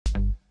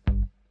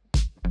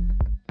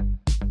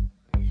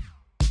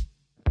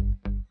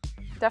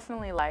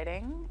Definitely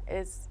lighting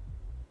is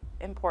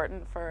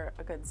important for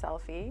a good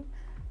selfie,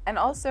 and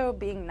also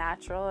being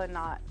natural and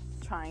not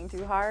trying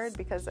too hard,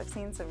 because I've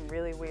seen some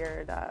really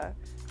weird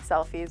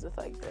selfies with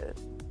like the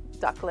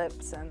duck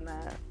lips and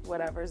the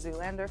whatever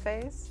Zoolander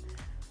face.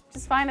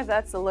 Just fine if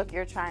that's the look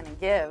you're trying to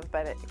give,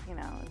 but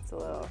it's a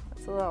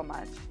little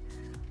much.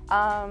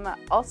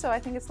 Also, I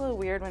think it's a little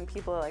weird when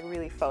people like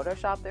really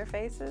Photoshop their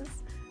faces.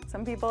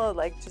 Some people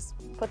like just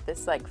put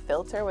this like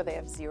filter where they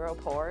have 0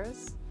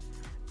 pores,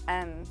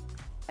 and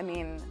I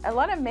mean, a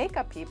lot of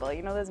makeup people,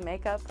 you know those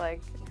makeup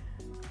like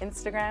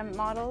Instagram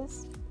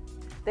models?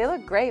 They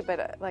look great,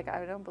 but like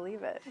I don't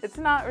believe it. It's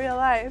not real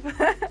life.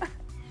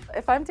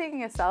 If I'm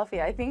taking a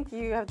selfie, I think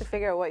you have to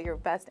figure out what your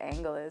best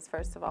angle is,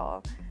 first of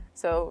all.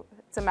 So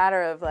it's a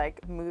matter of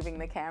like moving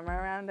the camera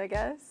around, I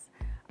guess.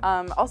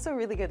 Also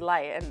really good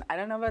light, and I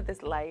don't know about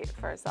this light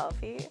for a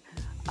selfie.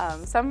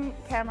 Some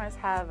cameras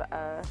have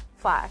a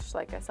flash,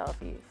 like a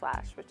selfie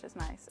flash, which is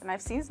nice. And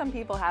I've seen some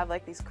people have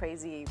like these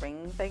crazy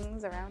ring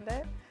things around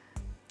it.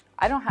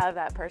 I don't have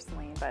that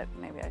personally, but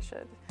maybe I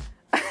should.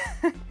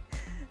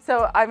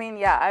 So, I mean,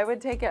 yeah, I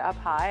would take it up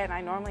high, and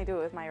I normally do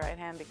it with my right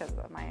hand because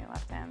my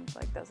left hand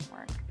like doesn't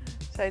work.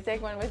 Should I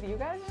take one with you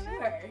guys in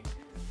it?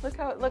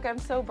 Sure. Look, I'm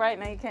so bright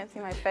now you can't see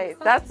my face.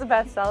 That's the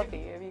best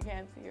selfie, if you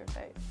can't see your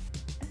face.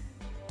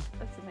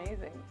 That's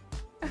amazing.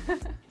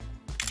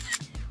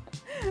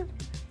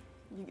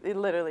 You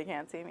literally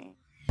can't see me.